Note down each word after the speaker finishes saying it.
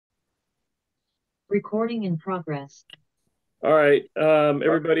Recording in progress. All right,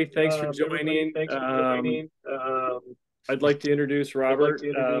 everybody, thanks for joining. I'd like to introduce Robert.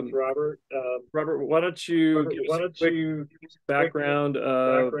 Robert, why don't you give us a quick background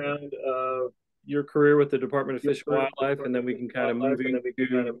of your career with the Department of Fish and Wildlife, and then we can kind of move into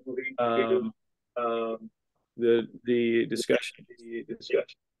the discussion.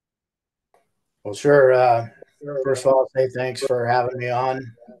 Well, sure. First of all, say thanks for having me on.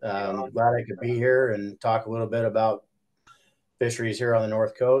 Glad I could be here and talk a little bit about fisheries here on the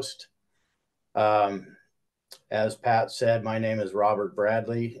North Coast. As Pat said, my name is Robert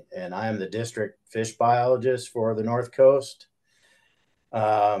Bradley, and I am the district fish biologist for the North Coast.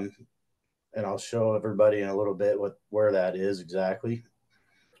 And I'll show everybody in a little bit where that is exactly.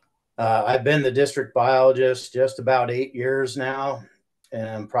 I've been the district biologist just about 8 years now.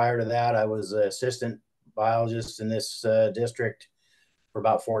 And prior to that, I was an assistant biologist in this district for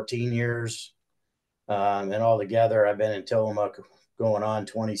about 14 years. And altogether, I've been in Tillamook going on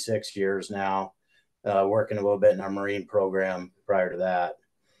 26 years now, working a little bit in our marine program prior to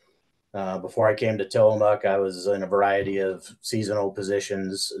that. Before I came to Tillamook, I was in a variety of seasonal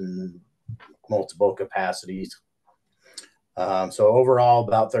positions and multiple capacities. So overall,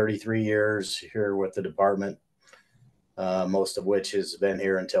 about 33 years here with the department, most of which has been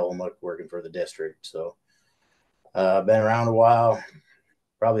here in Tillamook working for the district. So I've been around a while.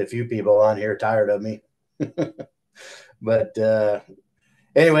 Probably a few people on here tired of me. But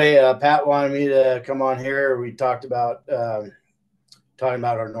anyway, Pat wanted me to come on here. We talked about talking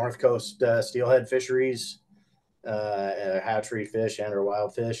about our North Coast steelhead fisheries, hatchery fish and our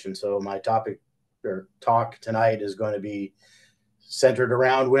wild fish. And so my topic or talk tonight is going to be centered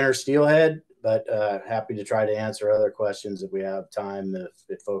around winter steelhead, but happy to try to answer other questions if we have time,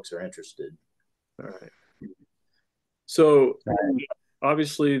 if folks are interested. All right. So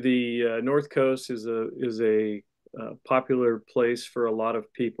obviously the North Coast is a popular place for a lot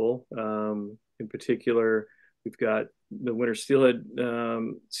of people. In particular, we've got the winter steelhead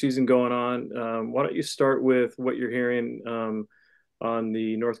season going on. Why don't you start with what you're hearing on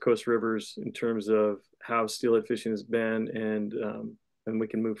the North Coast rivers in terms of how steelhead fishing has been, and we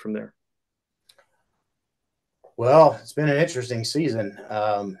can move from there. Well, it's been an interesting season.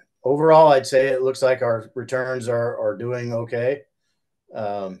 Overall, I'd say it looks like our returns are doing okay.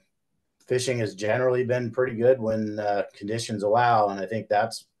 Fishing has generally been pretty good when conditions allow, and I think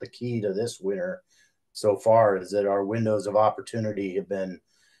that's the key to this winter so far, is that our windows of opportunity have been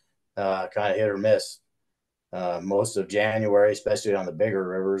kind of hit or miss. Most of January, especially on the bigger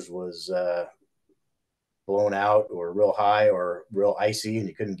rivers, was blown out or real high or real icy, and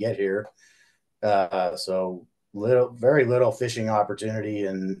you couldn't get here. So very little fishing opportunity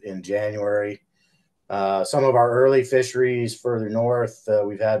in January. Some of our early fisheries further north,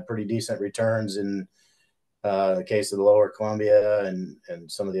 we've had pretty decent returns in the case of the lower Columbia and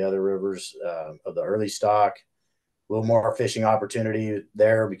some of the other rivers of the early stock. A little more fishing opportunity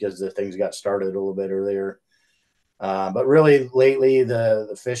there because the things got started a little bit earlier. But really lately,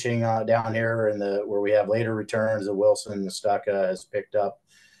 the fishing down here and where we have later returns, the Wilson, the Stucca has picked up.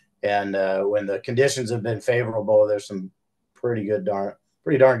 And when the conditions have been favorable, there's some pretty darn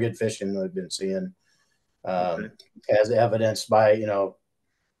good fishing we've been seeing, as evidenced by,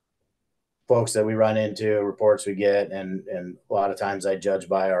 folks that we run into, reports we get, and a lot of times I judge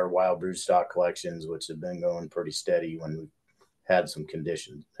by our wild broodstock collections, which have been going pretty steady when we've had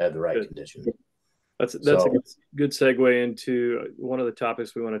the right conditions. That's a good segue into one of the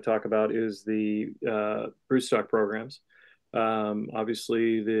topics we want to talk about is the broodstock programs.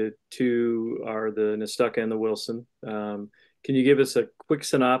 Obviously, the two are the Nestucca and the Wilson. Can you give us a quick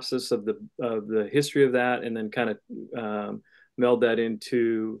synopsis of the history of that, and then kind of meld that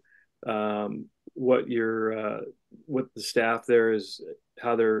into what the staff there is,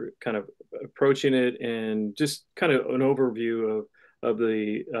 how they're kind of approaching it, and just kind of an overview of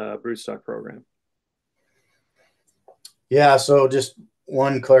the broodstock program? Yeah, so just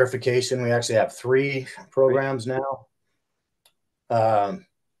one clarification: we actually have 3 programs now.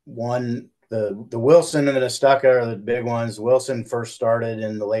 One, the Wilson and the Nestucca are the big ones. Wilson first started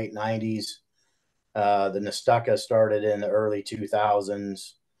in the late 90s. The Nestucca started in the early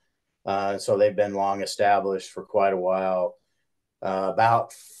 2000s. So they've been long established for quite a while.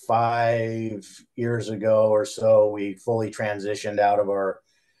 About 5 years ago or so, we fully transitioned out of our,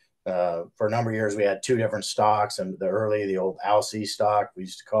 for a number of years, we had 2 different stocks, and the old Alcee stock, we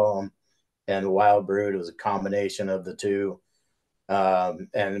used to call them, and the wild brood was a combination of the two.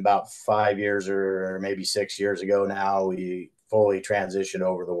 And about 5 years or maybe 6 years ago now, we fully transitioned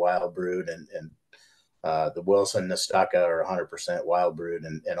over the wild brood and The Wilson, the Stucca are 100% wild brood,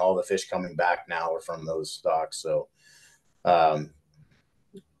 and all the fish coming back now are from those stocks. So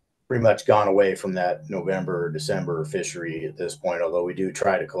pretty much gone away from that November or December fishery at this point, although we do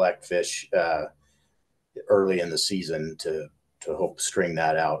try to collect fish early in the season to hope to string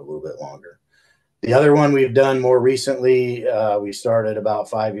that out a little bit longer. The other one we've done more recently, we started about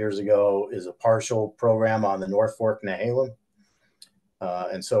 5 years ago, is a partial program on the North Fork Nehalem.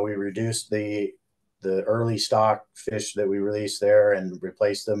 And so we reduced the early stock fish that we released there and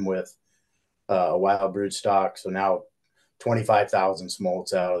replaced them with a wild brood stock. So now 25,000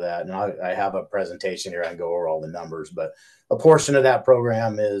 smolts out of that. And I have a presentation here. I can go over all the numbers, but a portion of that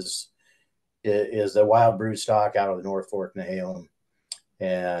program is the wild brood stock out of the North Fork Nehalem.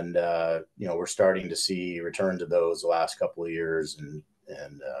 And, we're starting to see returns of those the last couple of years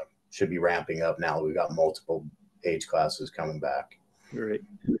and should be ramping up now that we've got multiple age classes coming back. Great.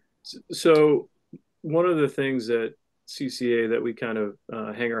 So one of the things that CCA that we kind of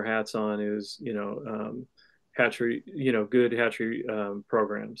hang our hats on is, hatchery, good hatchery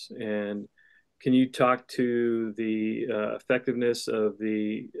programs. And can you talk to the effectiveness of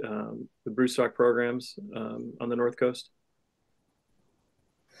the broodstock programs on the North Coast?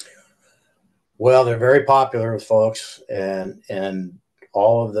 Well, they're very popular with folks, and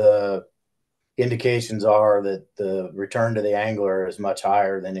all of the indications are that the return to the angler is much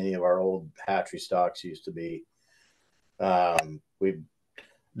higher than any of our old hatchery stocks used to be. We've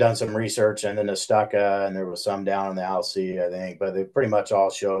done some research in the Nestucca, and there was some down in the LC, I think, but they pretty much all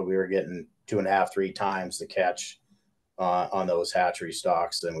showed we were getting 2.5, 3 times the catch on those hatchery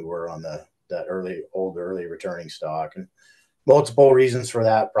stocks than we were on that early returning stock. And multiple reasons for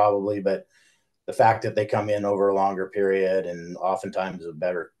that probably, but the fact that they come in over a longer period and oftentimes with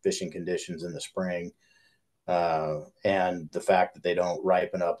better fishing conditions in the spring, and the fact that they don't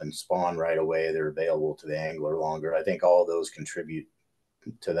ripen up and spawn right away, they're available to the angler longer. I think all of those contribute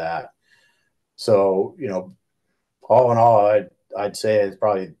to that. So, all in all, I'd say it's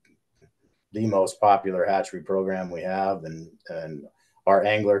probably the most popular hatchery program we have, and our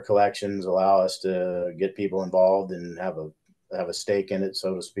angler collections allow us to get people involved and have a stake in it,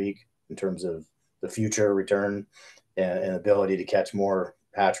 so to speak, in terms of the future return and ability to catch more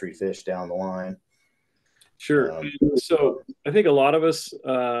hatchery fish down the line. Sure. So I think a lot of us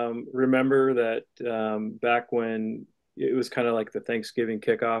remember that back when it was kind of like the Thanksgiving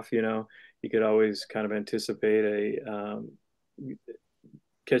kickoff, you could always kind of anticipate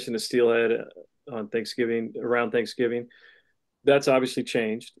catching a steelhead on Thanksgiving, around Thanksgiving. That's obviously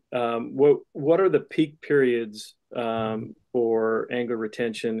changed. What are the peak periods for angler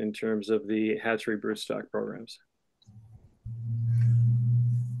retention in terms of the hatchery broodstock programs?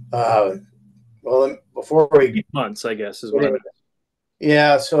 Well, before we months, I guess, is what I meant.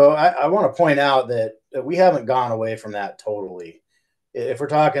 Yeah, so I want to point out that we haven't gone away from that totally. If we're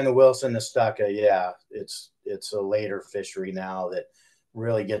talking the Wilson, the Stucca, yeah, it's a later fishery now that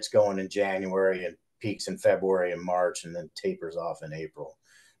really gets going in January and peaks in February and March and then tapers off in April.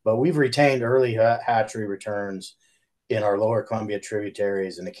 But we've retained early hatchery returns in our lower Columbia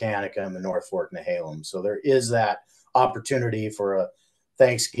tributaries in the Kanaka and the North Fork Nehalem. So there is that opportunity for a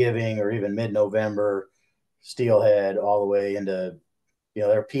Thanksgiving or even mid-November steelhead all the way into,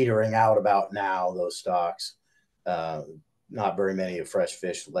 they're petering out about now, those stocks. Not very many fresh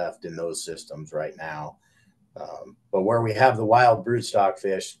fish left in those systems right now. But where we have the wild broodstock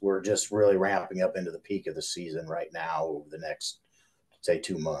fish, we're just really ramping up into the peak of the season right now over the next, say,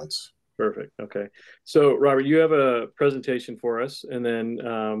 2 months. Perfect. Okay. So, Robert, you have a presentation for us, and then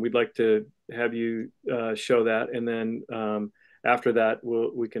we'd like to have you show that. And then after that,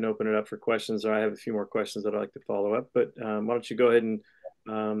 we can open it up for questions. Or I have a few more questions that I'd like to follow up. But why don't you go ahead and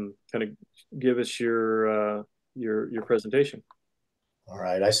kind of give us your presentation. All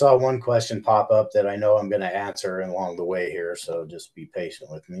right. I saw one question pop up that I know I'm going to answer along the way here, so just be patient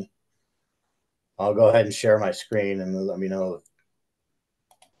with me. I'll go ahead and share my screen and let me know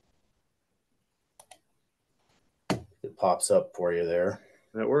if it pops up for you there.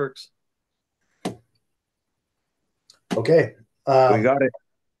 That works. Okay. We got it.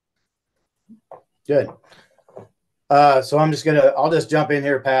 Good. So I'll just jump in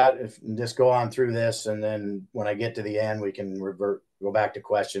here, Pat, and just go on through this. And then when I get to the end, we can go back to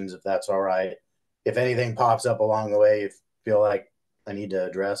questions if that's all right. If anything pops up along the way, if you feel like I need to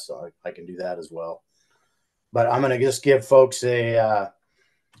address, I can do that as well. But I'm going to just give folks a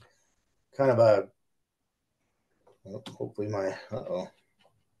kind of a, hopefully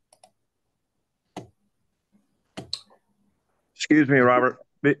Excuse me, Robert.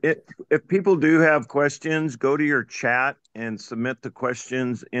 If people do have questions, go to your chat and submit the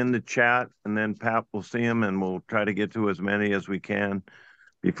questions in the chat, and then Pat will see them, and we'll try to get to as many as we can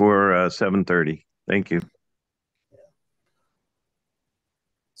before 7:30. Thank you.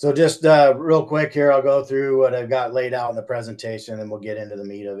 So just real quick here, I'll go through what I've got laid out in the presentation, and we'll get into the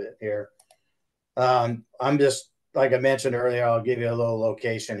meat of it here. I'm just, like I mentioned earlier, I'll give you a little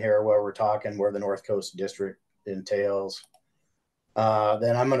location here where we're talking, where the North Coast District entails.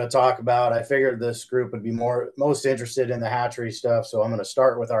 Then I'm going to talk about, I figured this group would be most interested in the hatchery stuff. So I'm going to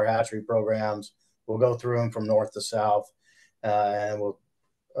start with our hatchery programs. We'll go through them from north to south, and we'll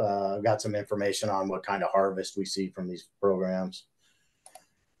got some information on what kind of harvest we see from these programs.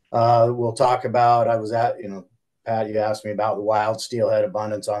 We'll talk about, Pat, you asked me about the wild steelhead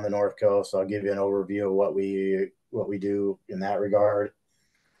abundance on the North Coast. So I'll give you an overview of what we do in that regard.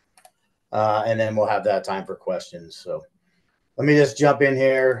 And then we'll have that time for questions. So let me just jump in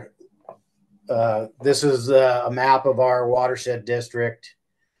here. This is a map of our watershed district.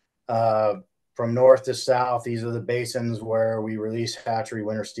 From north to south, these are the basins where we release hatchery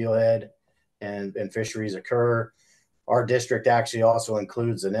winter steelhead and fisheries occur. Our district actually also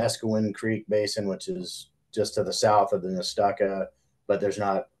includes the Neskowin Creek Basin, which is just to the south of the Nestucca, but there's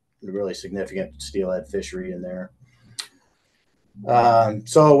not really significant steelhead fishery in there.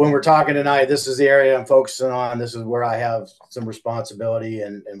 So when we're talking tonight, this is the area I'm focusing on. This is where I have some responsibility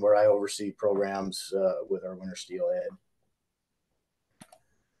and where I oversee programs with our winter steelhead.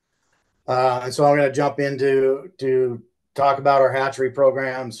 And so I'm going to jump into to talk about our hatchery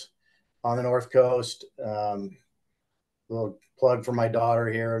programs on the North Coast. Little plug for my daughter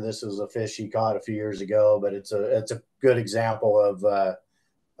here. This is a fish she caught a few years ago, but it's a good example of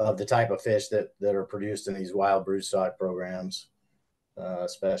the type of fish that are produced in these wild broodstock programs,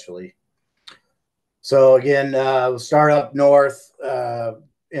 especially. So again, we'll start up north.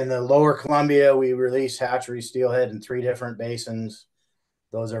 In the lower Columbia, we release hatchery steelhead in 3 different basins.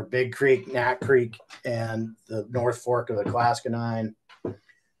 Those are Big Creek, Nat Creek, and the North Fork of the Clascanine.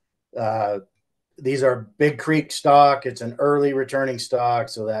 These are Big Creek stock. It's an early returning stock,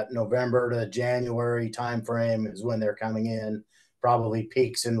 so that November to January timeframe is when they're coming in. Probably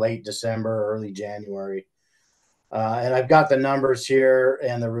peaks in late December, early January. And I've got the numbers here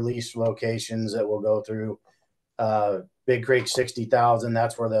and the release locations that we'll go through. Big Creek, 60,000.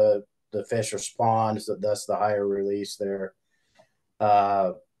 That's where the fish are spawned, so that's the higher release there.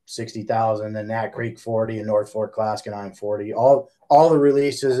 60,000, and Nat Creek 40, and North Fork Clascanine 40. All the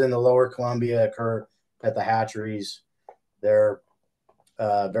releases in the lower Columbia occur at the hatcheries. They're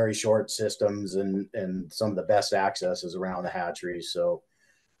very short systems, and some of the best access is around the hatcheries. So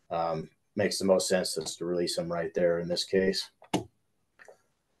makes the most sense to release them right there in this case.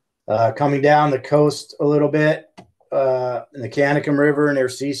 Coming down the coast a little bit, in the Canicum River near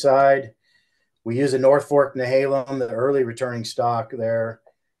Seaside, we use a North Fork Nehalem, the early returning stock there.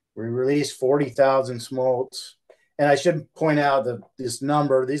 We release 40,000 smolts. And I should point out that this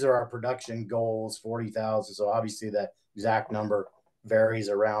number, these are our production goals, 40,000. So obviously the exact number varies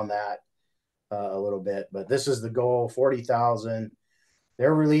around that a little bit. But this is the goal, 40,000.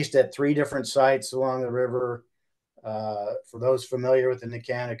 They're released at 3 different sites along the river. For those familiar with the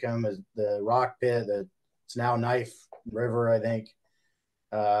Nicanicum, is the rock pit, it's now Knife River, I think.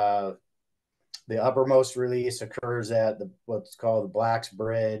 The uppermost release occurs at what's called the Blacks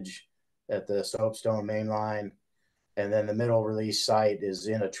Bridge at the Soapstone Main Line. And then the middle release site is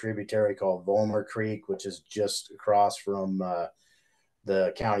in a tributary called Volmer Creek, which is just across from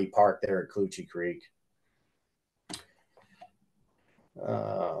the county park there at Clutchie Creek.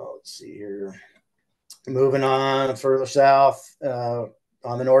 Let's see here. Moving on further south,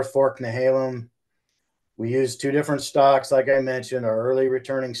 on the North Fork Nehalem, we use 2 different stocks. Like I mentioned, our early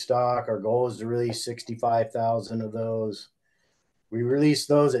returning stock, our goal is to release 65,000 of those. We release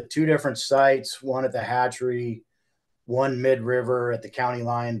those at 2 different sites, one at the hatchery, one mid-river at the county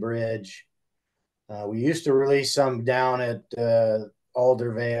line bridge. We used to release some down at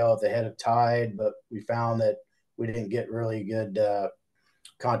Aldervale at the head of tide, but we found that we didn't get really good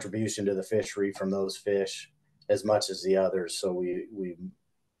contribution to the fishery from those fish as much as the others. So we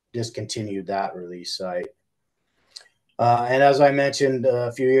discontinued that release site. And as I mentioned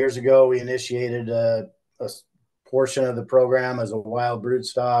a few years ago, we initiated a portion of the program as a wild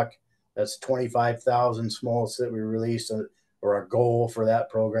broodstock. That's 25,000 smolts that we released, or our goal for that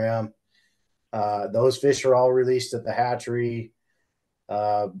program. Those fish are all released at the hatchery,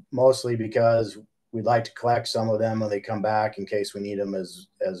 mostly because we'd like to collect some of them when they come back in case we need them as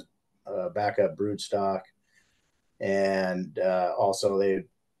backup broodstock. And also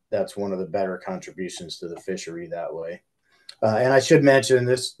that's one of the better contributions to the fishery that way. And I should mention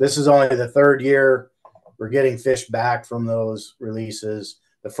this is only the third year we're getting fish back from those releases.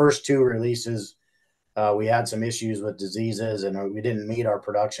 The first two releases, we had some issues with diseases and we didn't meet our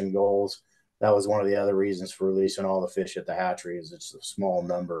production goals. That was one of the other reasons for releasing all the fish at the hatchery, is it's a small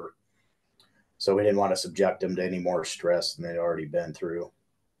number. So we didn't want to subject them to any more stress than they'd already been through.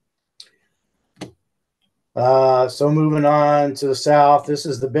 So moving on to the south, this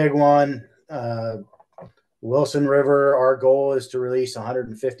is the big one. Wilson River, our goal is to release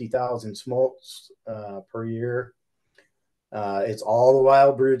 150,000 smolts per year. It's all the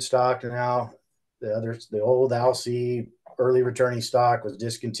wild brood stock now. The old Alcee early returning stock was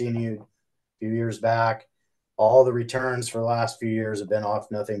discontinued a few years back. All the returns for the last few years have been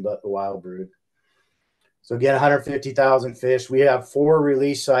off nothing but the wild brood. So again, 150,000 fish. We have 4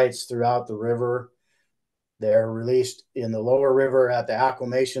 release sites throughout the river. They're released in the lower river at the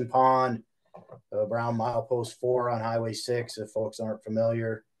Acclimation Pond, around milepost 4 on Highway 6, if folks aren't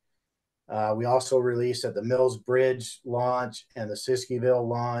familiar. We also release at the Mills Bridge launch and the Siskiyville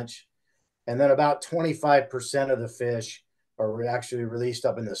launch. And then about 25% of the fish are actually released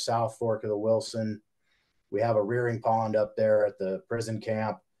up in the South Fork of the Wilson. We have a rearing pond up there at the prison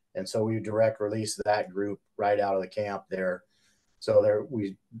camp. And so we direct release that group right out of the camp there. So there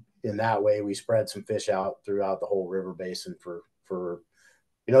in that way, we spread some fish out throughout the whole river basin for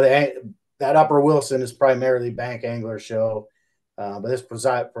that upper Wilson is primarily bank angler show. But this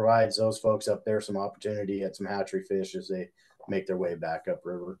provides those folks up there some opportunity at some hatchery fish as they make their way back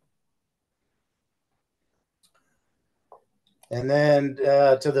upriver. And then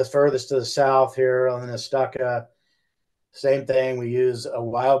to the furthest to the south here on the Nestucca, same thing. We use a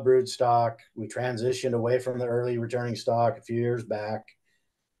wild brood stock. We transitioned away from the early returning stock a few years back.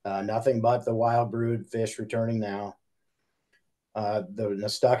 Nothing but the wild brood fish returning now. The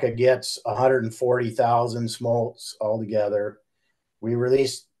Nestucca gets 140,000 smolts altogether. We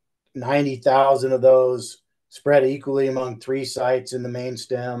released 90,000 of those, spread equally among 3 sites in the main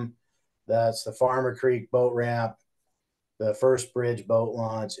stem. That's the Farmer Creek boat ramp, the First Bridge boat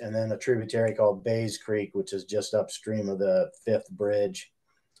launch, and then a tributary called Bays Creek, which is just upstream of the 5th bridge,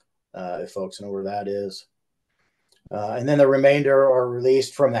 if folks know where that is. And then the remainder are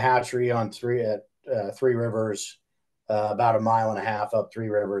released from the hatchery on 3 Rivers, about 1.5 miles up 3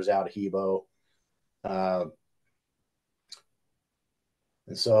 Rivers out of Hebo.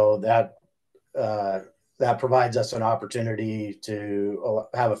 And so that provides us an opportunity to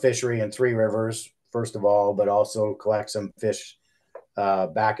have a fishery in 3 Rivers, first of all, but also collect some fish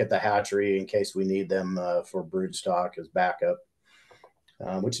back at the hatchery in case we need them for brood stock as backup,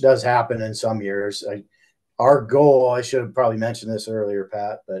 which does happen in some years. Our goal, I should have probably mentioned this earlier,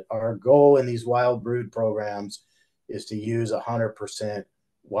 Pat, but our goal in these wild brood programs is to use 100%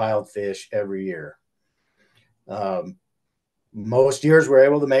 wild fish every year. Most years we're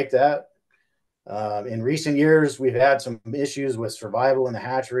able to make that. In recent years, we've had some issues with survival in the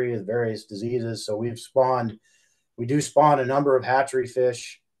hatchery with various diseases. So we do spawn a number of hatchery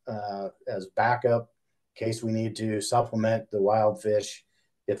fish as backup in case we need to supplement the wild fish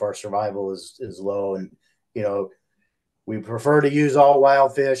if our survival is low. And, we prefer to use all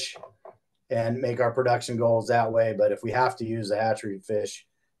wild fish and make our production goals that way. But if we have to use the hatchery fish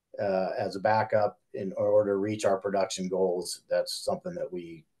as a backup in order to reach our production goals, that's something that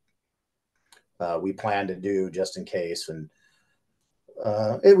we plan to do just in case. And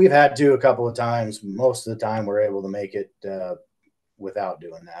we've had to a couple of times. Most of the time we're able to make it without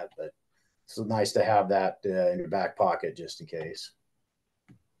doing that, but it's nice to have that in your back pocket just in case.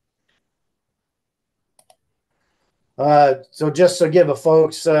 So just to give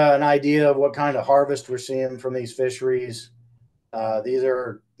folks an idea of what kind of harvest we're seeing from these fisheries, these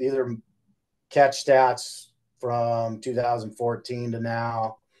are catch stats from 2014 to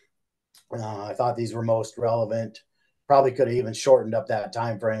now. I thought these were most relevant. Probably could have even shortened up that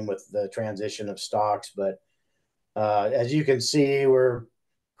time frame with the transition of stocks, but as you can see, we're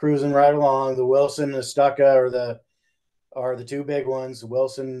cruising right along. The Wilson and the Nestucca are the 2 big ones. The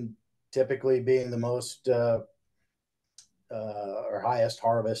Wilson typically being the most or highest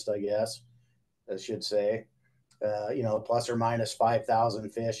harvest, I guess I should say. Plus or minus 5,000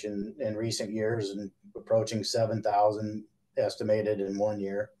 fish in recent years and approaching 7,000 estimated in 1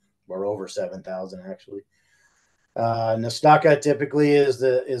 year, or over 7,000 actually. Nestucca typically is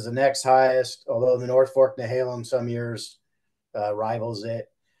the next highest, although the North Fork Nehalem some years rivals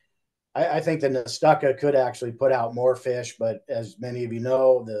it. I think the Nestucca could actually put out more fish, but as many of you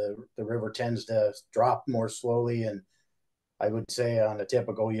know, the river tends to drop more slowly, and I would say on a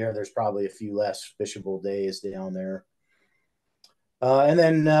typical year, there's probably a few less fishable days down there. And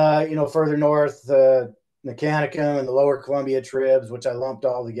then, further north, Mechanicum and the Lower Columbia tribs, which I lumped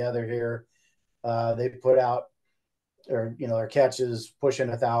all together here, they put out, or their catches pushing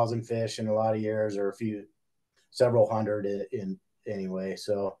 1,000 fish in a lot of years, or several hundred in anyway.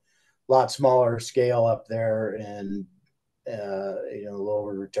 So a lot smaller scale up there, and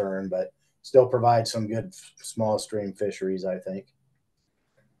lower return, but still provide some good small stream fisheries, I think.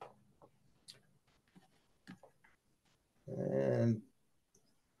 And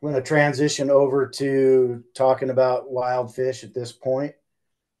I'm going to transition over to talking about wild fish at this point.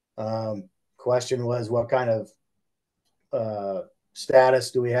 Question was, what kind of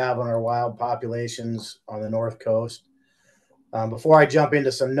status do we have on our wild populations on the North Coast? Before I jump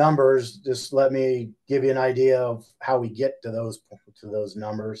into some numbers, just let me give you an idea of how we get to those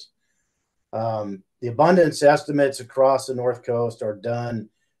numbers. The abundance estimates across the North Coast are done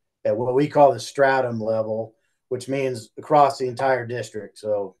at what we call the stratum level, which means across the entire district.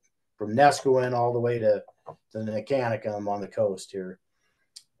 So from Nesquin all the way to the Nicanicum on the coast here,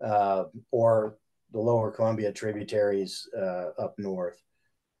 or the Lower Columbia tributaries up north.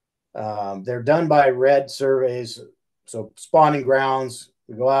 They're done by red surveys. So spawning grounds,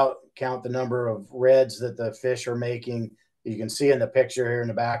 we go out, count the number of reds that the fish are making. You can see in the picture here in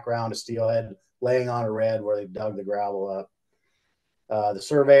the background a steelhead laying on a red where they've dug the gravel up. The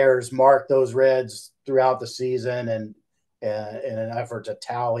surveyors mark those reds throughout the season, and in an effort to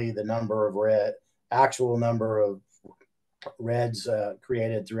tally the number of actual number of reds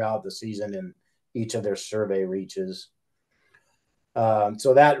created throughout the season in each of their survey reaches.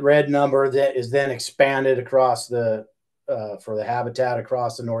 So that red number that is then expanded across for the habitat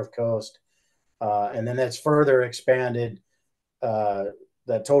across the North Coast, and then that's further expanded.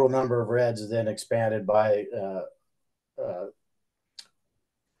 That total number of reds is then expanded by a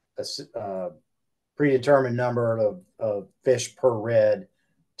predetermined number of fish per red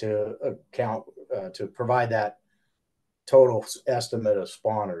to account to provide that total estimate of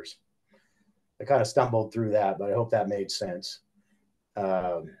spawners. I kind of stumbled through that, but I hope that made sense.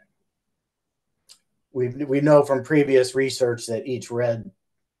 We know from previous research that each red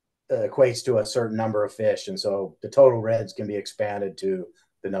equates to a certain number of fish, and so the total reds can be expanded to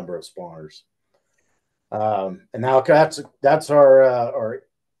the number of spawners. And now that's our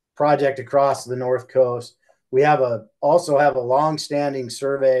project across the North Coast. We also have a long-standing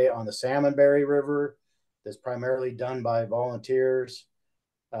survey on the Salmonberry River that's primarily done by volunteers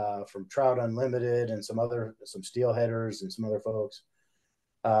from Trout Unlimited and some steelheaders and some other folks.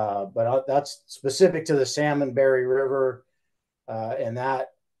 But that's specific to the Salmonberry River, and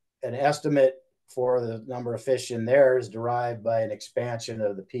an estimate for the number of fish in there is derived by an expansion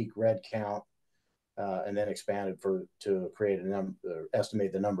of the peak red count, and then expanded to create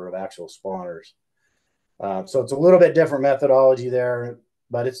estimate the number of actual spawners. So it's a little bit different methodology there,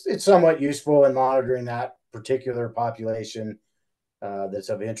 but it's somewhat useful in monitoring that particular population that's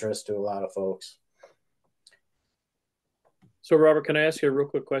of interest to a lot of folks. So Robert, can I ask you a real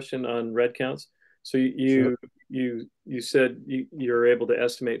quick question on red counts? So you said you're able to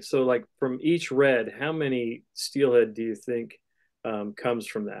estimate. So like from each red, how many steelhead do you think comes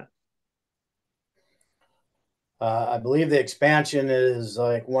from that? I believe the expansion is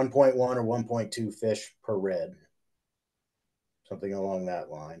like 1.1 or 1.2 fish per red, something along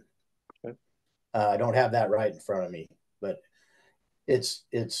that line. Okay. I don't have that right in front of me, but it's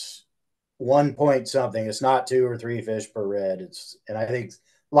 1 point something. It's not 2 or 3 fish per red. And I think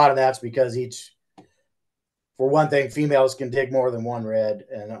a lot of that's because for one thing, females can dig more than one red,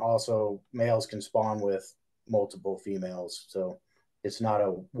 and also males can spawn with multiple females. So it's not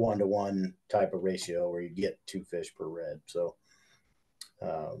a 1-to-1 type of ratio where you get 2 fish per red. So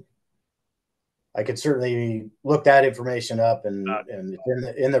I could certainly look that information up and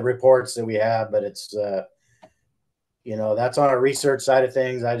in the reports that we have, but it's that's on our research side of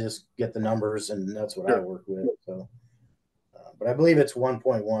things. I just get the numbers, and that's what I work with. So, but I believe it's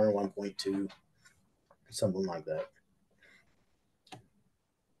 1.1 or 1.2, something like that.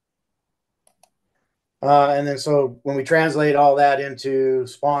 And then so when we translate all that into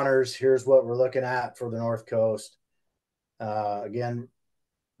spawners, here's what we're looking at for the North Coast. Again,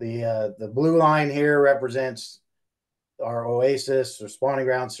 the blue line here represents our oasis or spawning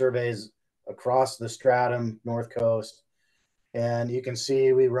ground surveys across the stratum North Coast. And you can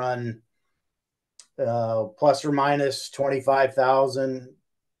see we run plus or minus 25,000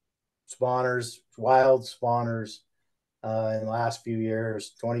 spawners, wild spawners in the last few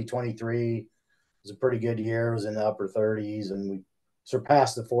years. 2023 was a pretty good year. It was in the upper 30s, and we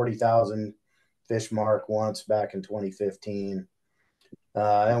surpassed the 40,000 fish mark once back in 2015.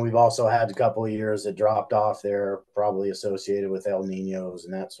 And we've also had a couple of years that dropped off there, probably associated with El Niños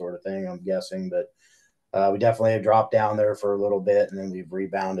and that sort of thing, I'm guessing. But We definitely have dropped down there for a little bit, and then we've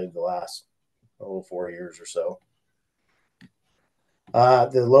rebounded the last 4 years or so.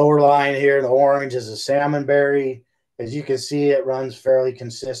 The lower line here in the orange is a salmonberry. As you can see, it runs fairly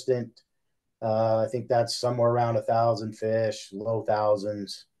consistent. I think that's somewhere around 1,000 fish, low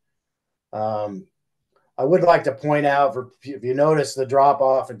thousands. I would like to point out, if you notice the drop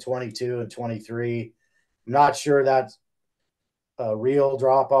off in 22 and 23, I'm not sure that's a real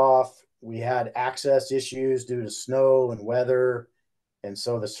drop off. We had access issues due to snow and weather, and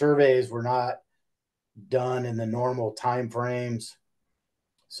so the surveys were not done in the normal time frames.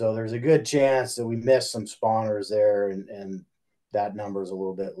 So there's a good chance that we missed some spawners there, and that number is a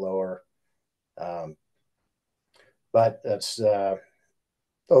little bit lower. But that's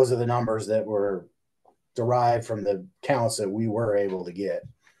those are the numbers that were derived from the counts that we were able to get.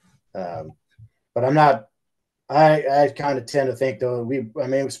 But I'm not. I kind of tend to think though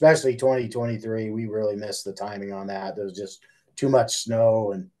especially 2023, we really missed the timing on that. There was just too much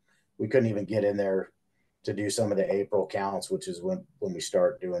snow, and we couldn't even get in there to do some of the April counts, which is when we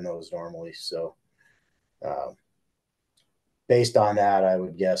start doing those normally. So based on that, I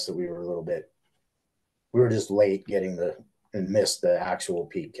would guess that we were just late getting and missed the actual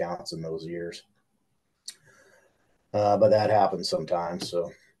peak counts in those years. But that happens sometimes.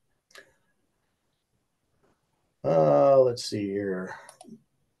 So let's see here.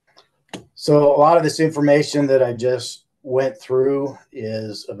 So a lot of this information that I just went through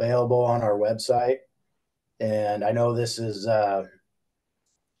is available on our website. And I know this is a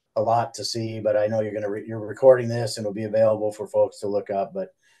lot to see, but I know you're recording this and it'll be available for folks to look up. But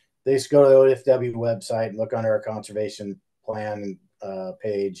they just go to the OFW website and look under our conservation plan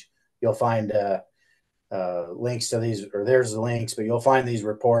page. You'll find links to these, or there's the links, but you'll find these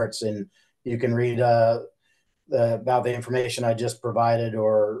reports, and you can read about the information I just provided,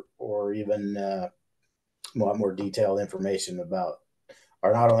 or even more detailed information about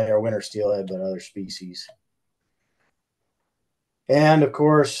not only our winter steelhead but other species. And of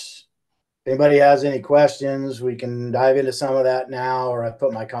course, if anybody has any questions, we can dive into some of that now, or I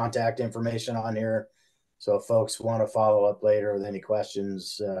put my contact information on here. So if folks want to follow up later with any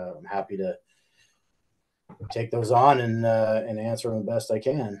questions, I'm happy to take those on and answer them the best I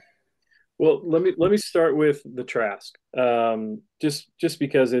can. Well, let me start with the Trask, just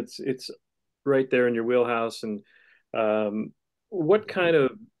because it's right there in your wheelhouse. And what kind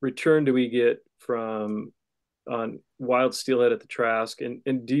of return do we get on wild steelhead at the Trask,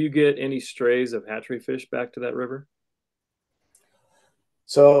 and do you get any strays of hatchery fish back to that river?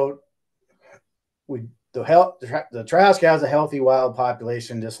 So the Trask has a healthy wild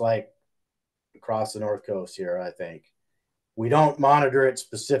population, just like across the North Coast here. I think we don't monitor it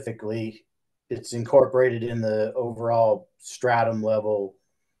specifically. It's incorporated in the overall stratum level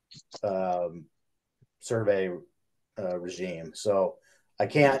survey regime. So I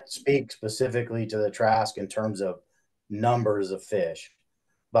can't speak specifically to the Trask in terms of numbers of fish,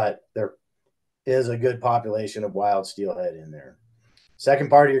 but there is a good population of wild steelhead in there. Second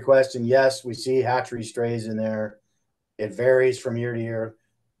part of your question, yes, we see hatchery strays in there. It varies from year to year.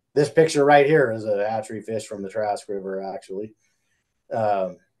 This picture right here is a hatchery fish from the Trask River, actually.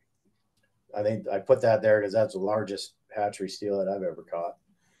 I think I put that there because that's the largest hatchery steelhead I've ever caught.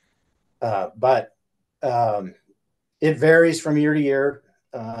 But it varies from year to year.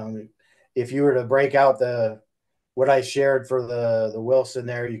 If you were to break out what I shared for the Wilson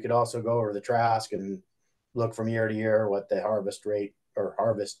there, you could also go over the Trask and look from year to year what the harvest rate or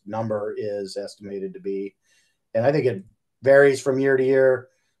harvest number is estimated to be. And I think it varies from year to year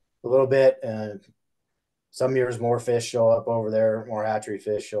a little bit. And some years more fish show up over there, more hatchery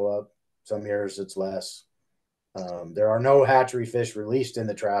fish show up. Some years it's less. There are no hatchery fish released in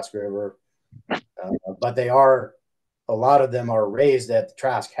the Trask River, but a lot of them are raised at the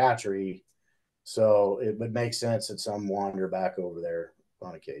Trask hatchery. So it would make sense that some wander back over there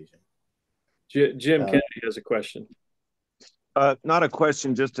on occasion. Jim Kennedy has a question. Not a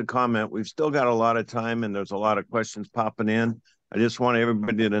question, just a comment. We've still got a lot of time, and there's a lot of questions popping in. I just want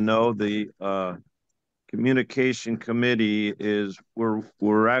everybody to know the communication committee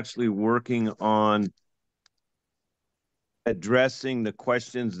we're actually working on addressing the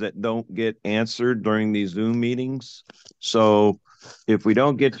questions that don't get answered during these Zoom meetings. So if we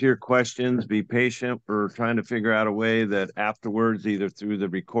don't get to your questions, be patient. We're trying to figure out a way that afterwards, either through the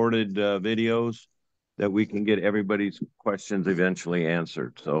recorded videos, that we can get everybody's questions eventually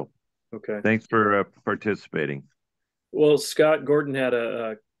answered. So okay, thanks for participating. Well, Scott Gordon had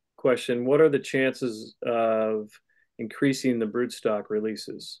a question. What are the chances of increasing the broodstock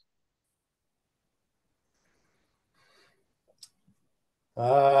releases?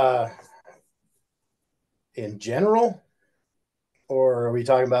 in general, or are we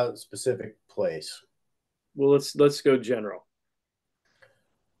talking about a specific place? Well, let's go general.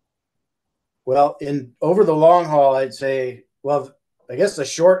 Well, in over the long haul, I'd say, well, I guess the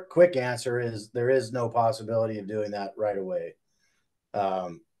short, quick answer is there is no possibility of doing that right away.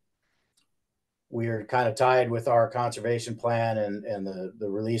 We are kind of tied with our conservation plan and the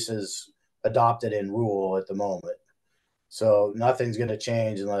releases adopted in rule at the moment. So nothing's going to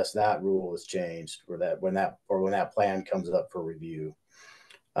change unless that rule is changed, or when that plan comes up for review.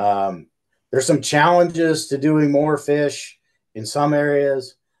 There's some challenges to doing more fish in some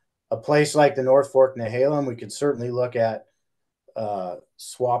areas. A place like the North Fork Nehalem, we could certainly look at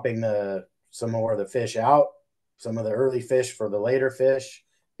swapping some more of the fish out, some of the early fish for the later fish,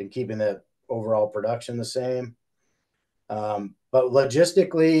 and keeping the overall production the same. But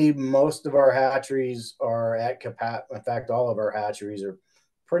logistically, most of our hatcheries are at capacity. In fact, all of our hatcheries are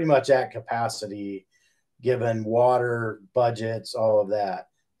pretty much at capacity, given water, budgets, all of that.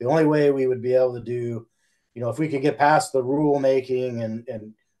 The only way we would be able to do, if we could get past the rule making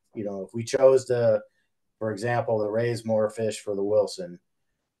and if we chose to, for example, to raise more fish for the Wilson,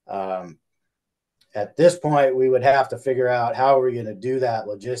 at this point, we would have to figure out how we're going to do that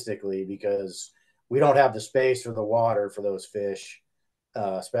logistically, because we don't have the space or the water for those fish,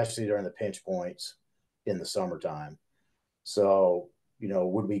 especially during the pinch points in the summertime. So,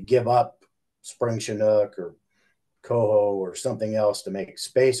 would we give up spring Chinook or coho or something else to make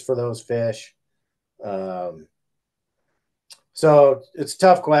space for those fish? So it's a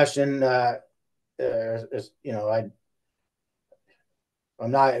tough question. I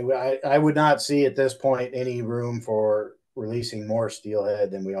would not see at this point any room for releasing more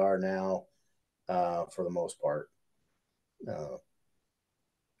steelhead than we are now, for the most part,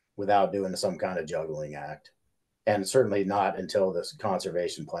 without doing some kind of juggling act, and certainly not until this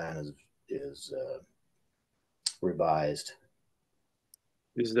conservation plan is revised.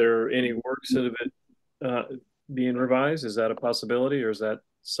 Is there any works of it being revised? Is that a possibility, or is that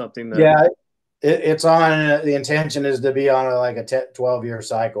something that? Yeah, it's on. The intention is to be on a 12-year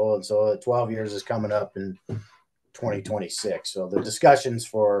cycle, and so 12 years is coming up in 2026. So the discussions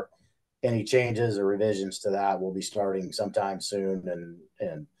for any changes or revisions to that will be starting sometime soon,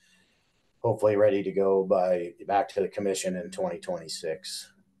 and hopefully ready to go back to the commission in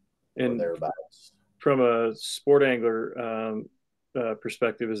 2026 or thereabouts. From a sport angler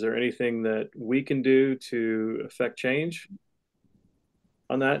perspective, is there anything that we can do to affect change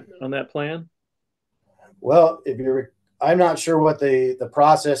on that plan? Well, I'm not sure what the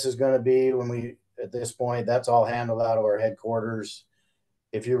process is going to be at this point. That's all handled out of our headquarters.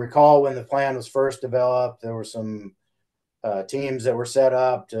 If you recall, when the plan was first developed, there were some teams that were set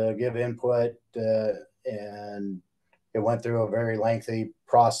up to give input, and it went through a very lengthy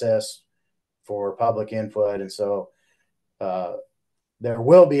process for public input. And so there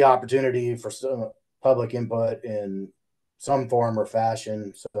will be opportunity for some public input in some form or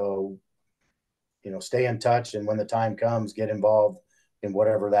fashion. So, stay in touch, and when the time comes, get involved in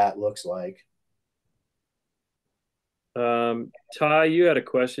whatever that looks like. Ty, you had a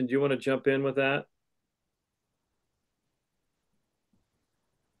question. Do you want to jump in with that?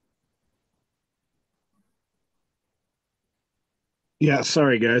 Yeah,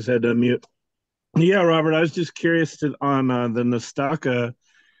 sorry guys, I had to mute. Yeah, Robert, I was just curious on the Nestucca.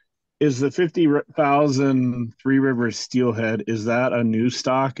 Is the 50,000 Three Rivers Steelhead, is that a new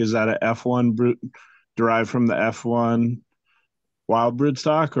stock? Is that a F1 brute derived from the F1 wild brood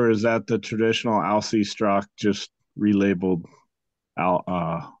stock, or is that the traditional Alcy stock just relabeled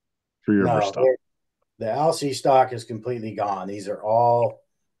Three Rivers stock? The Alcy stock is completely gone. These are all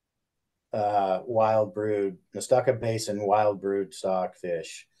wild brood, Nestucca Basin wild brood stock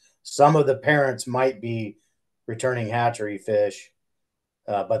fish. Some of the parents might be returning hatchery fish,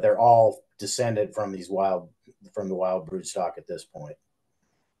 but they're all descended from the wild brood stock at this point.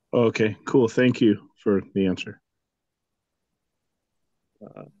 Okay, cool. Thank you for the answer.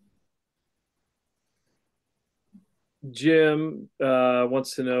 Jim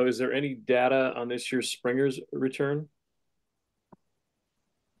wants to know, is there any data on this year's Springer's return?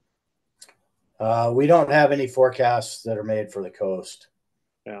 We don't have any forecasts that are made for the coast.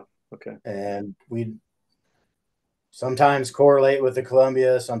 Yeah, okay. And we sometimes correlate with the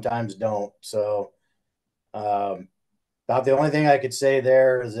Columbia, sometimes don't. So about the only thing I could say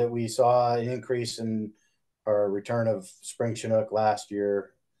there is that we saw an increase in our return of spring Chinook last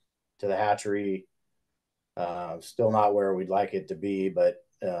year to the hatchery. Still not where we'd like it to be, but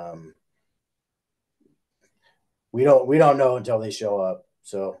we don't know until they show up.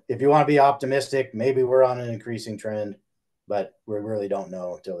 So if you want to be optimistic, maybe we're on an increasing trend, but we really don't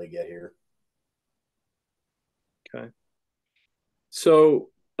know until they get here. Okay. So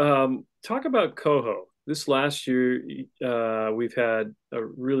talk about coho. This last year, we've had a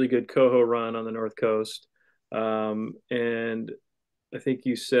really good coho run on the North Coast. And I think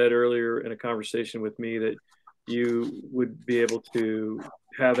you said earlier in a conversation with me that you would be able to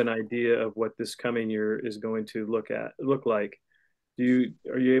have an idea of what this coming year is going to look like.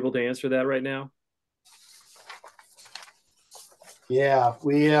 Are you able to answer that right now? Yeah,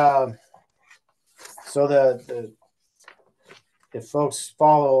 so if folks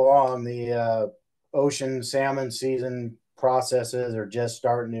follow along, the ocean salmon season processes are just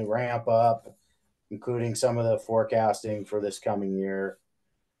starting to ramp up, including some of the forecasting for this coming year.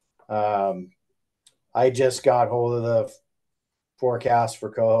 I just got hold of the forecast for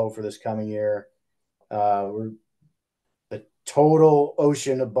coho for this coming year. The total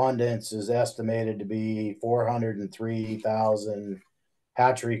ocean abundance is estimated to be 403,000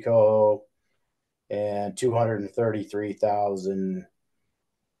 hatchery coho and 233,000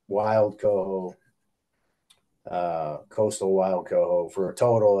 wild coho, coastal wild coho, for a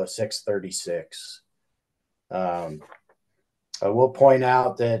total of 636. I will point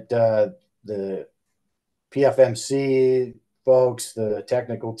out that the PFMC folks, the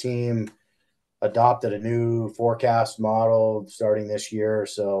technical team, adopted a new forecast model starting this year.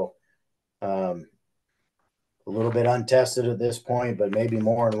 So a little bit untested at this point, but maybe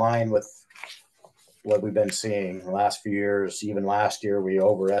more in line with what we've been seeing the last few years. Even last year, we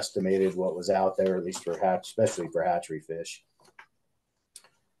overestimated what was out there, at least for especially for hatchery fish,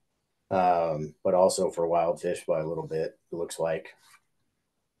 but also for wild fish by a little bit, it looks like.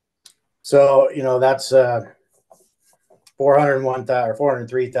 So, that's 401,000 or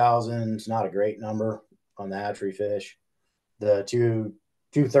 403,000 is not a great number on the hatchery fish. The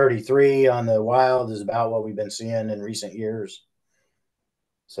 233 on the wild is about what we've been seeing in recent years.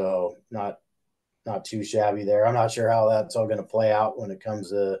 So not too shabby there. I'm not sure how that's all going to play out when it comes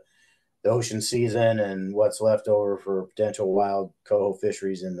to the ocean season and what's left over for potential wild coho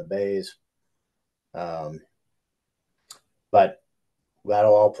fisheries in the bays. But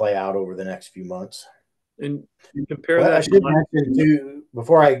that'll all play out over the next few months. And you compare that. I should mention too,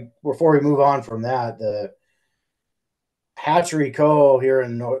 before we move on from that, the hatchery coho here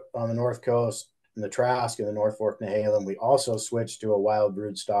on the North Coast, in the Trask and the North Fork Nehalem, we also switched to a wild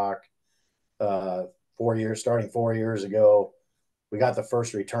brood stock starting 4 years ago. We got the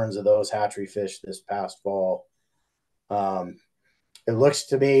first returns of those hatchery fish this past fall. It looks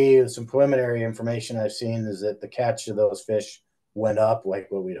to me, some preliminary information I've seen is that the catch of those fish went up like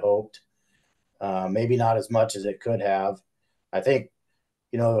what we'd hoped. Maybe not as much as it could have. I think,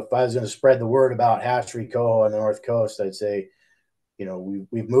 if I was going to spread the word about hatchery coho on the North Coast, I'd say,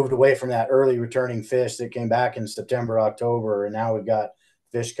 we've moved away from that early returning fish that came back in September, October, and now we've got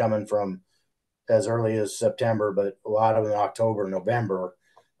fish coming from as early as September, but a lot of them in October, November,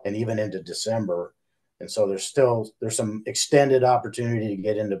 and even into December. And so there's some extended opportunity to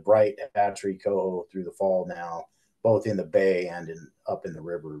get into bright hatchery coho through the fall now, both in the bay and up in the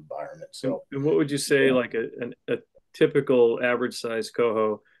river environment. So, and what would you say, like a typical average size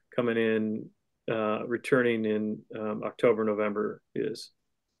coho coming in, returning in October, November is?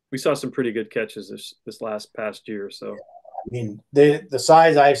 We saw some pretty good catches this past year. So, I mean, the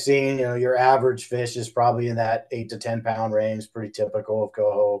size I've seen, your average fish is probably in that 8 to 10 pound range, pretty typical of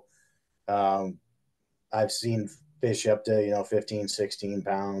coho. I've seen fish up to 15, 16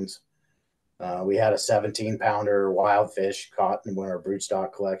 pounds. We had a 17 pounder wild fish caught in our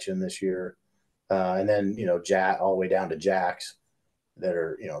broodstock collection this year. And then, all the way down to jacks that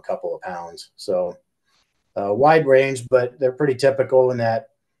are, a couple of pounds. So wide range, but they're pretty typical in that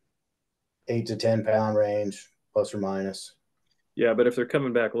 8 to 10 pound range, plus or minus. Yeah, but if they're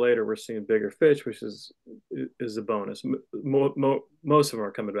coming back later, we're seeing bigger fish, which is a bonus. Most of them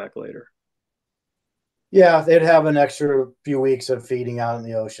are coming back later. Yeah, they'd have an extra few weeks of feeding out in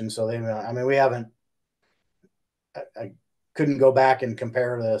the ocean. So we haven't. I couldn't go back and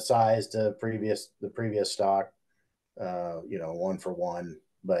compare the size to the previous stock, one for one,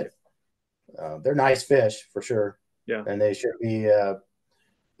 but they're nice fish for sure. Yeah, and they should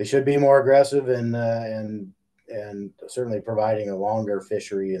be more aggressive and certainly providing a longer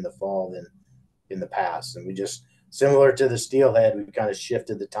fishery in the fall than in the past. And we just, similar to the steelhead, we kind of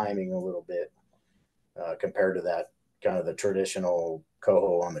shifted the timing a little bit compared to that kind of the traditional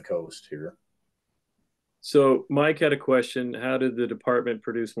coho on the coast here. So Mike had a question: how did the department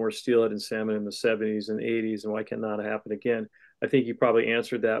produce more steelhead and salmon in the 70s and 80s, and why can that happen again? I think you probably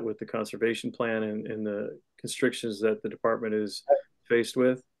answered that with the conservation plan and the constrictions that the department is faced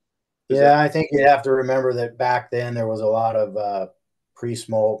with. I think you have to remember that back then there was a lot of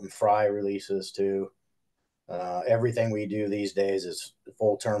pre-smolt and fry releases too. Everything we do these days is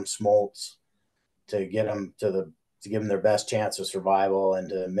full-term smolts to get them to give them their best chance of survival and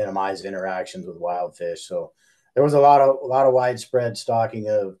to minimize interactions with wild fish. So there was a lot of widespread stocking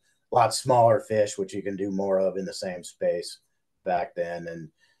of a lot smaller fish, which you can do more of in the same space back then.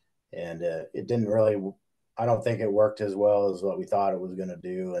 And it didn't really, I don't think it worked as well as what we thought it was going to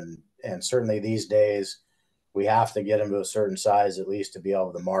do. And certainly these days we have to get them to a certain size at least to be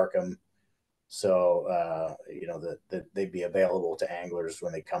able to mark them. So, you know, that they'd be available to anglers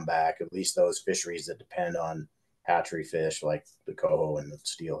when they come back, at least those fisheries that depend on hatchery fish like the coho and the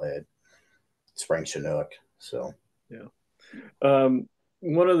steelhead, spring chinook. So, yeah.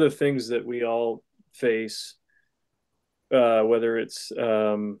 One of the things that we all face, whether it's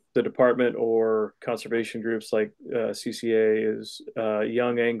the department or conservation groups like CCA, is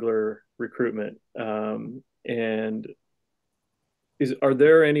young angler recruitment. And are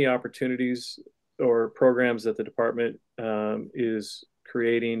there any opportunities or programs that the department is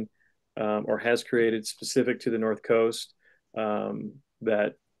creating or has created specific to the North Coast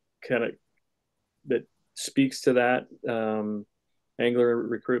that speaks to that angler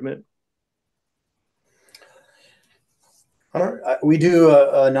recruitment? We do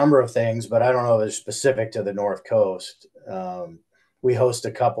a number of things, but I don't know if it's specific to the North Coast. We host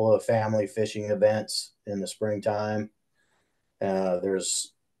a couple of family fishing events in the springtime.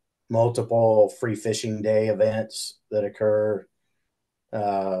 There's multiple free fishing day events that occur.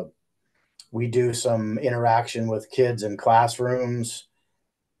 We do some interaction with kids in classrooms,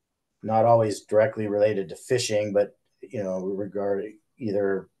 not always directly related to fishing, but, you know, regarding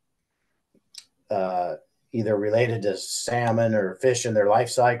either related to salmon or fish in their life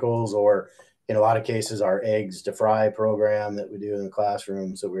cycles, or in a lot of cases, our eggs to fry program that we do in the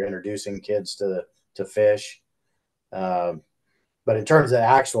classroom. So we're introducing kids to fish. But in terms of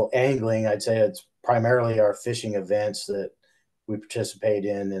actual angling, I'd say it's primarily our fishing events that we participate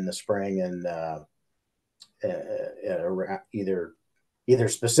in the spring, and either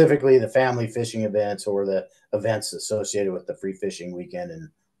specifically the family fishing events or the events associated with the free fishing weekend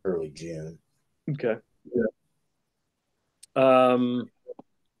in early June. Okay. Yeah.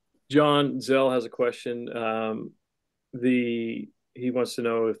 John Zell has a question. He wants to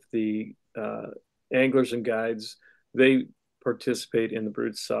know if the anglers and guides, they participate in the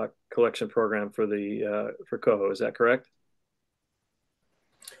broodstock collection program for coho. Is that correct?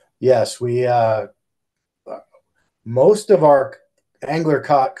 Yes, we most of our angler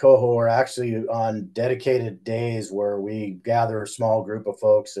caught coho are actually on dedicated days where we gather a small group of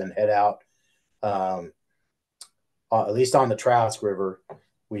folks and head out. At least on the Trask River,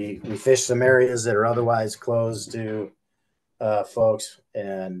 we fish some areas that are otherwise closed to folks,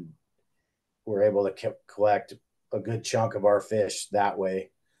 and we're able to collect a good chunk of our fish that way.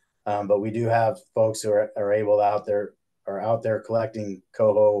 But we do have folks who are out there collecting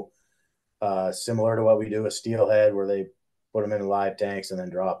coho, similar to what we do with steelhead, where they put them in live tanks and then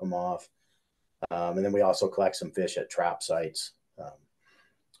drop them off. And then we also collect some fish at trap sites.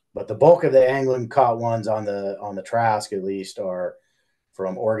 But the bulk of the angling caught ones on the Trask, at least, are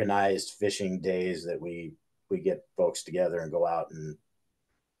from organized fishing days that we get folks together and go out, and,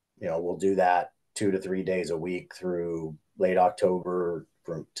 you know, we'll do that 2 to 3 days a week through late October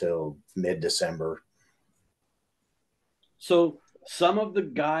till mid-December. So some of the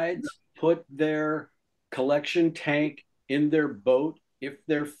guides put their collection tank in their boat if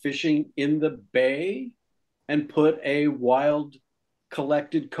they're fishing in the bay, and put a wild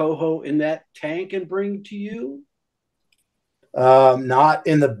collected coho in that tank and bring to you? Not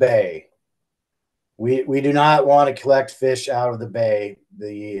in the bay. We do not want to collect fish out of the bay.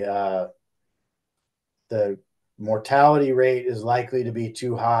 The mortality rate is likely to be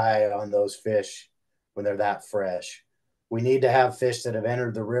too high on those fish when they're that fresh. We need to have fish that have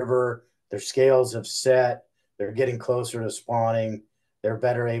entered the river, their scales have set, they're getting closer to spawning, they're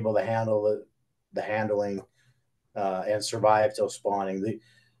better able to handle the handling and survive till spawning.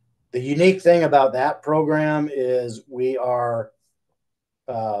 The unique thing about that program is we are,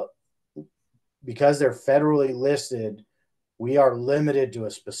 because they're federally listed, we are limited to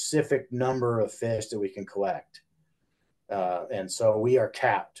a specific number of fish that we can collect. And so we are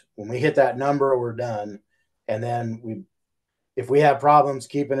capped. When we hit that number, we're done. And then if we have problems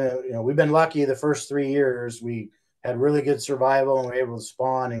keeping it, you know, we've been lucky the first 3 years, we had really good survival and we were able to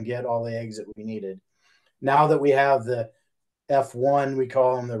spawn and get all the eggs that we needed. Now that we have the F1, we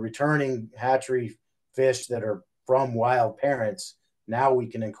call them the returning hatchery fish that are from wild parents, now we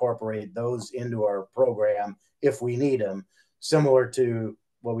can incorporate those into our program if we need them, similar to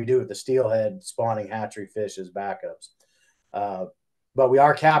what we do with the steelhead, spawning hatchery fish as backups. But we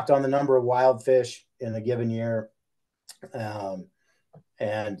are capped on the number of wild fish in a given year.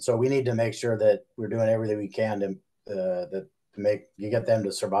 And so we need to make sure that we're doing everything we can to get them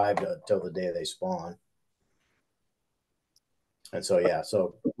to survive until the day they spawn. And so, yeah,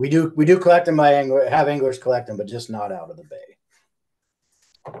 so we do collect them have anglers collect them, but just not out of the bay.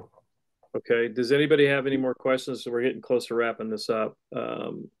 Okay. Does anybody have any more questions? So we're getting close to wrapping this up.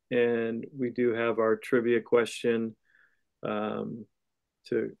 And we do have our trivia question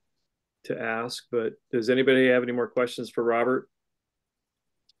to ask, but does anybody have any more questions for Robert?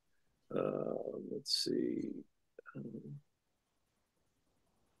 Let's see.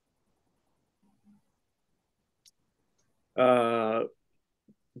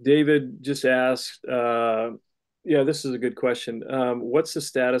 David just asked, yeah, this is a good question. What's the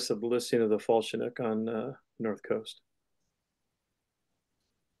status of the listing of the fall Chinook on North Coast?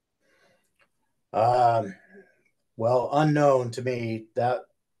 Well, unknown to me. That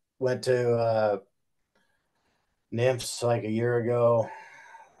went to nymphs like a year ago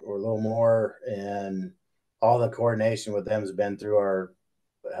or a little more, and all the coordination with them has been through our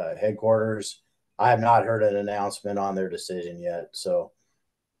headquarters. I have not heard an announcement on their decision yet, so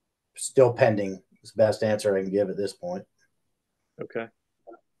still pending. It's the best answer I can give at this point. Okay.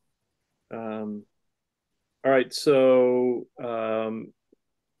 All right. So,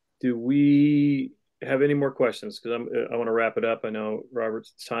 do we have any more questions? Because I want to wrap it up. I know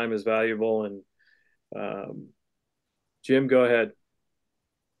Robert's time is valuable, and Jim, go ahead.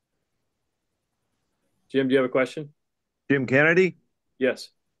 Jim, do you have a question? Jim Kennedy? Yes.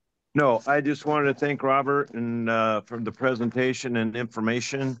 No, I just wanted to thank Robert and for the presentation and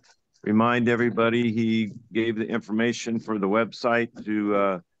information. Remind everybody he gave the information for the website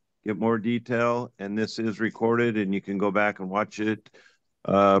to get more detail, and this is recorded and you can go back and watch it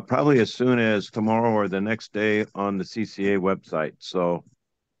probably as soon as tomorrow or the next day on the CCA website. So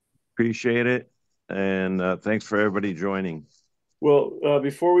appreciate it, and thanks for everybody joining. Well,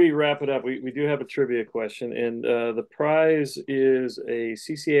 before we wrap it up, we do have a trivia question, and the prize is a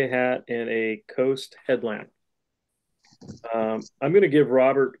CCA hat and a Coast headlamp. I'm going to give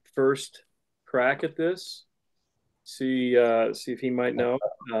Robert first crack at this. See if he might know.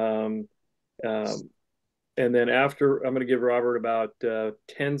 And then after, I'm going to give Robert about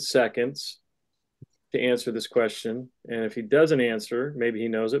 10 seconds to answer this question. And if he doesn't answer, maybe he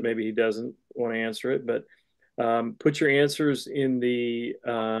knows it, maybe he doesn't want to answer it, but put your answers in the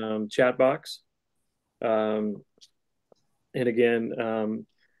chat box. And again,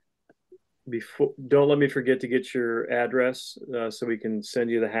 don't let me forget to get your address so we can send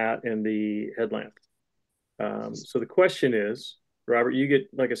you the hat and the headlamp. So the question is, Robert, you get,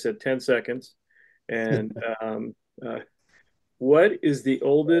 like I said, 10 seconds. And what is the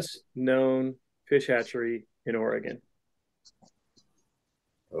oldest known fish hatchery in Oregon?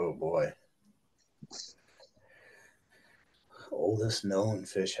 Oh boy. Oldest known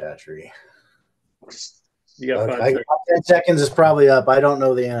fish hatchery. You got 5 seconds. 10 seconds is probably up. I don't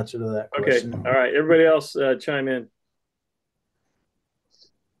know the answer to that question. Okay. All right. Everybody else chime in.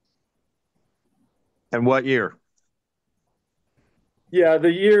 And what year? Yeah,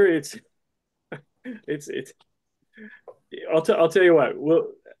 the year it's I'll tell you what,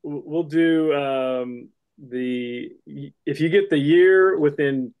 we'll do if you get the year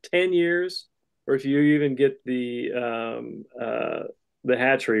within 10 years, or if you even get the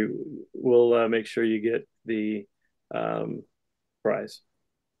hatchery, we'll make sure you get the prize.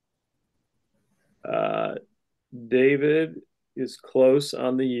 David is close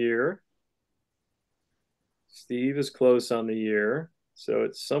on the year. Steve is close on the year. So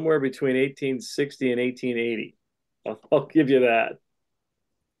it's somewhere between 1860 and 1880. I'll give you that.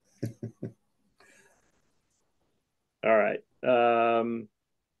 All right. All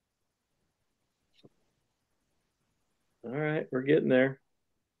right, we're getting there.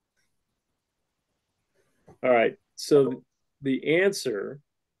 All right. So the answer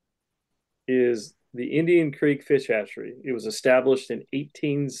is the Indian Creek Fish Hatchery. It was established in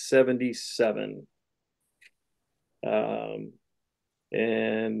 1877.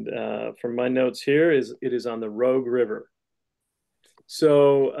 And from my notes here it is on the Rogue River.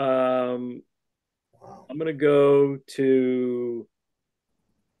 So I'm going to go to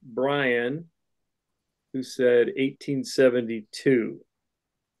Brian, who said 1872.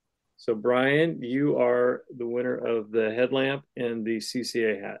 So Brian, you are the winner of the headlamp and the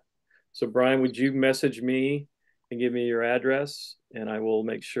CCA hat. So Brian, would you message me and give me your address, and I will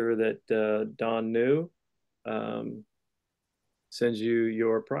make sure that Don New sends you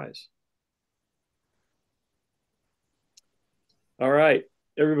your prize. All right,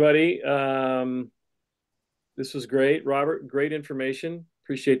 everybody. This was great. Robert, great information.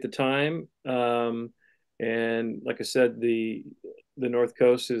 appreciate the time. And like I said, the North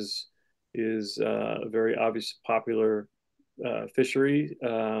Coast is a very obvious popular fishery.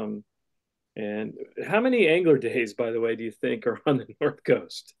 And how many angler days, by the way, do you think are on the North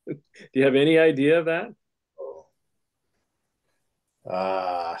Coast? Do you have any idea of that?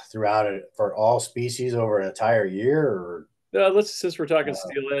 Throughout it for all species over an entire year, or Since we're talking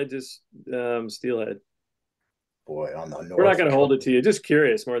steelhead, just steelhead. Boy, on the North, we're not going to hold it to you. Just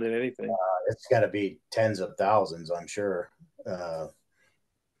curious more than anything. It's got to be tens of thousands, I'm sure.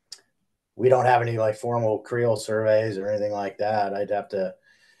 We don't have any like formal creel surveys or anything like that.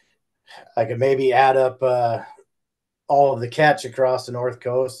 I could maybe add up all of the catch across the North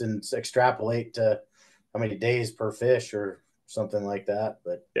Coast and extrapolate to how many days per fish or something like that.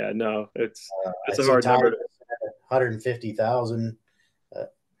 But yeah, no, it's a hard number. 150,000.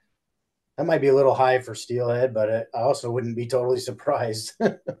 That might be a little high for steelhead, but I also wouldn't be totally surprised.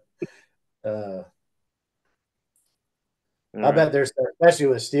 I bet there's, especially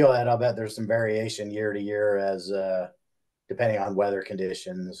with steelhead, I'll bet there's some variation year to year as depending on weather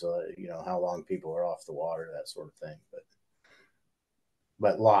conditions, how long people are off the water, that sort of thing.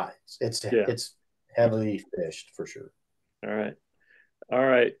 But lots, it's heavily fished for sure. All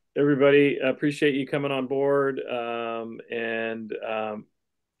right, everybody. Appreciate you coming on board.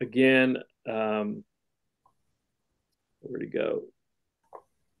 Again, where'd he go?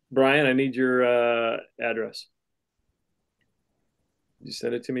 Brian, I need your address. Did you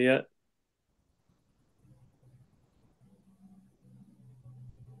send it to me yet?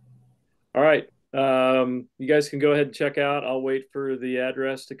 All right. You guys can go ahead and check out. I'll wait for the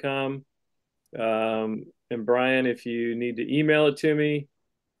address to come. And Brian, if you need to email it to me,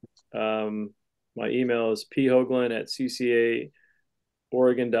 my email is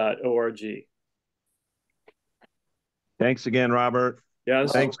phoagland@ccaoregon.org. Thanks again, Robert. Yeah.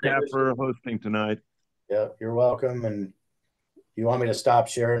 Thanks, Pat, for hosting tonight. Yeah, you're welcome. And you want me to stop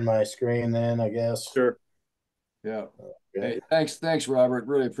sharing my screen then, I guess? Sure. Yeah. Okay. Hey, thanks, Robert.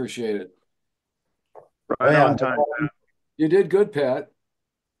 Really appreciate it. Right on time, Pat. You did good, Pat.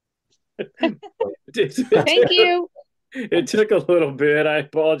 Thank you. It took a little bit. I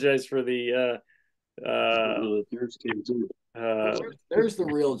apologize for the there's the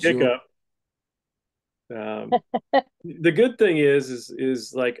real hiccup. The good thing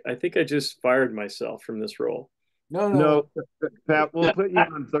is like I think I just fired myself from this role. No, Pat, we'll put you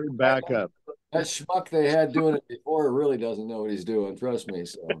on third backup. That schmuck they had doing it before really doesn't know what he's doing. Trust me.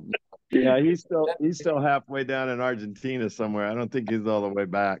 So yeah, he's still halfway down in Argentina somewhere. I don't think he's all the way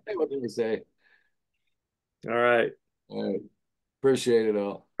back. What did he say? All right. Appreciate it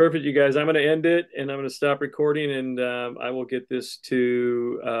all. Perfect, you guys. I'm going to end it and I'm going to stop recording, and I will get this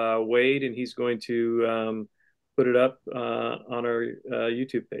to Wade, and he's going to put it up on our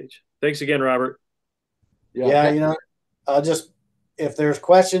YouTube page. Thanks again, Robert. Yeah, I'll just, if there's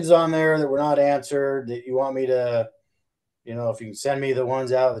questions on there that were not answered that you want me to, if you can send me the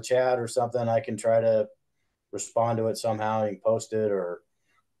ones out of the chat or something, I can try to respond to it somehow. You can post it or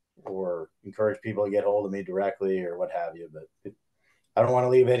encourage people to get hold of me directly or what have you. But I don't want to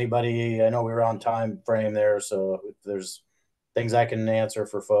leave anybody. I know we were on time frame there, so if there's things I can answer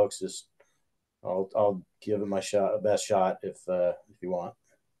for folks, just I'll give it my best shot if you want.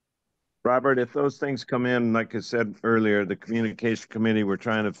 Robert, if those things come in, like I said earlier, the communication committee, we're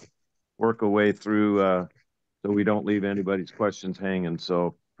trying to work a way through so we don't leave anybody's questions hanging.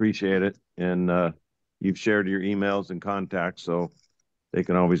 So appreciate it. And you've shared your emails and contacts, so they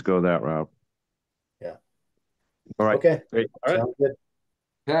can always go that route. Yeah. All right. Okay. Great. All right. Sounds good.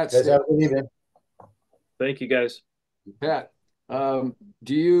 Pat, guys have a good evening. Thank you, guys. Pat,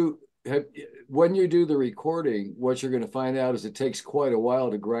 do you when you do the recording, what you're going to find out is it takes quite a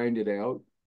while to grind it out.